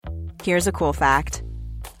Here's a cool fact.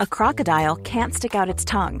 A crocodile can't stick out its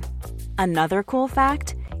tongue. Another cool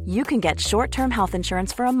fact, you can get short-term health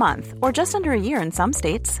insurance for a month or just under a year in some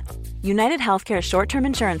states. United Healthcare short-term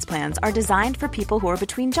insurance plans are designed for people who are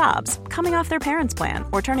between jobs, coming off their parents' plan,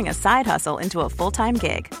 or turning a side hustle into a full-time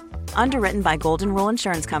gig. Underwritten by Golden Rule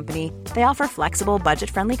Insurance Company, they offer flexible,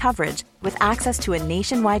 budget-friendly coverage with access to a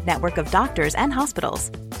nationwide network of doctors and hospitals.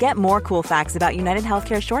 Get more cool facts about United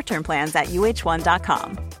Healthcare short-term plans at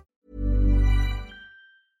uh1.com.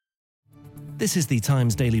 This is the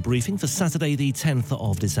Times Daily Briefing for Saturday the 10th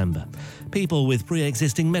of December. People with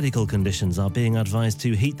pre-existing medical conditions are being advised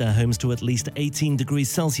to heat their homes to at least 18 degrees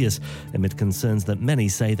Celsius, amid concerns that many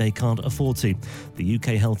say they can't afford to. The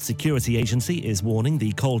UK Health Security Agency is warning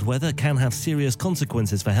the cold weather can have serious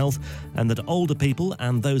consequences for health and that older people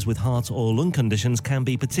and those with heart or lung conditions can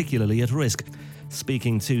be particularly at risk.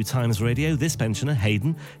 Speaking to Times Radio, this pensioner,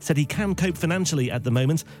 Hayden, said he can cope financially at the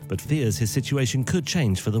moment, but fears his situation could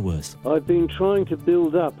change for the worse. I've been trying to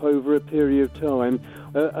build up over a period of time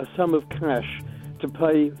a sum of cash to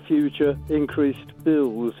pay future increased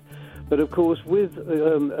bills. But of course, with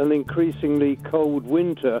an increasingly cold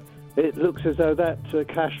winter, it looks as though that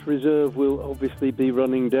cash reserve will obviously be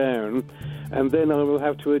running down, and then I will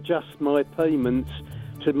have to adjust my payments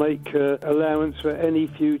to make allowance for any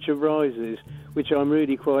future rises, which I'm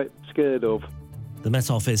really quite scared of. The Met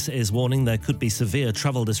Office is warning there could be severe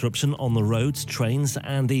travel disruption on the roads, trains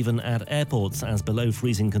and even at airports as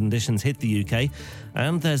below-freezing conditions hit the UK,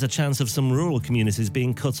 and there's a chance of some rural communities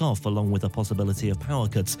being cut off along with a possibility of power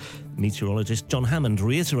cuts. Meteorologist John Hammond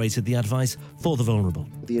reiterated the advice for the vulnerable.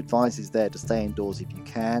 The advice is there to stay indoors if you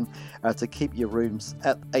can, to keep your rooms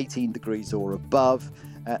at 18 degrees or above,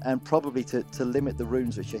 and probably to limit the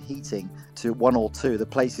rooms which are heating to 1 or 2, the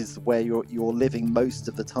places where you're living most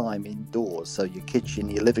of the time indoors, so your kitchen,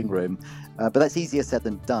 your living room. But that's easier said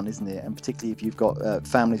than done, isn't it? And particularly if you've got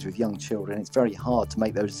families with young children, it's very hard to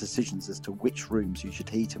make those decisions as to which rooms you should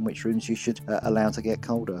heat and which rooms you should allow to get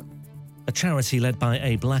colder. A charity led by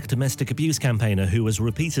a black domestic abuse campaigner who was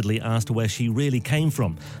repeatedly asked where she really came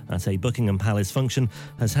from at a Buckingham Palace function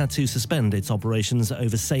has had to suspend its operations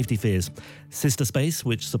over safety fears. Sister Space,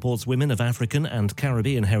 which supports women of African and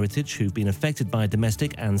Caribbean heritage who've been affected by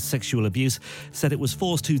domestic and sexual abuse, said it was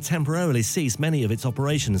forced to temporarily cease many of its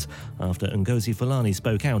operations after Ngozi Fulani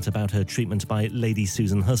spoke out about her treatment by Lady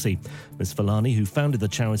Susan Hussey. Ms Fulani, who founded the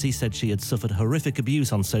charity, said she had suffered horrific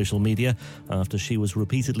abuse on social media after she was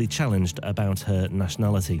repeatedly challenged about her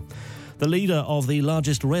nationality. The leader of the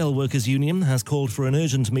largest rail workers' union has called for an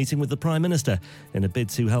urgent meeting with the Prime Minister in a bid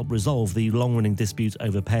to help resolve the long-running dispute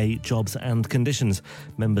over pay, jobs and conditions.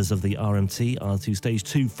 Members of the RMT are to stage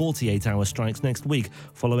 2 48-hour strikes next week,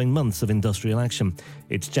 following months of industrial action.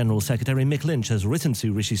 Its General Secretary Mick Lynch has written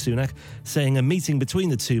to Rishi Sunak, saying a meeting between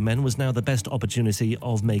the two men was now the best opportunity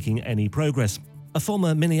of making any progress. A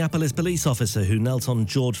former Minneapolis police officer who knelt on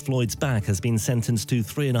George Floyd's back has been sentenced to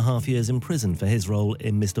 3.5 years in prison for his role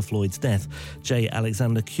in Mr. Floyd's death. J.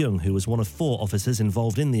 Alexander Kyung, who was one of 4 officers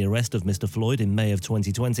involved in the arrest of Mr. Floyd in May of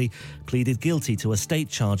 2020, pleaded guilty to a state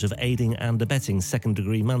charge of aiding and abetting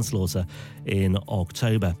second-degree manslaughter in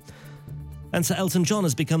October. And Sir Elton John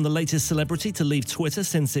has become the latest celebrity to leave Twitter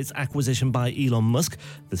since its acquisition by Elon Musk.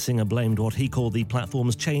 The singer blamed what he called the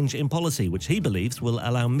platform's change in policy, which he believes will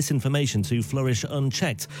allow misinformation to flourish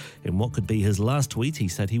unchecked. In what could be his last tweet, he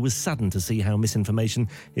said he was saddened to see how misinformation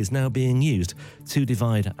is now being used to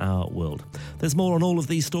divide our world. There's more on all of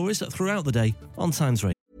these stories throughout the day on Times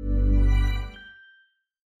Radio.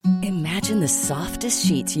 Imagine the softest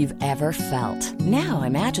sheets you've ever felt. Now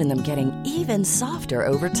imagine them getting even softer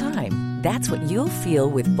over time. That's what you'll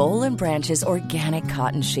feel with Boll & Branch's organic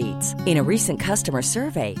cotton sheets. In a recent customer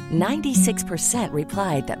survey, 96%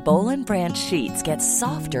 replied that Boll & Branch sheets get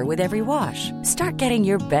softer with every wash. Start getting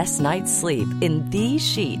your best night's sleep in these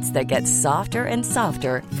sheets that get softer and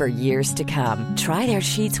softer for years to come. Try their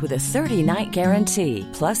sheets with a 30-night guarantee.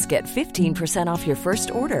 Plus, get 15% off your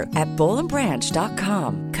first order at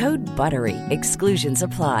bollandbranch.com. Code BUTTERY. Exclusions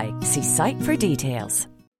apply. See site for details.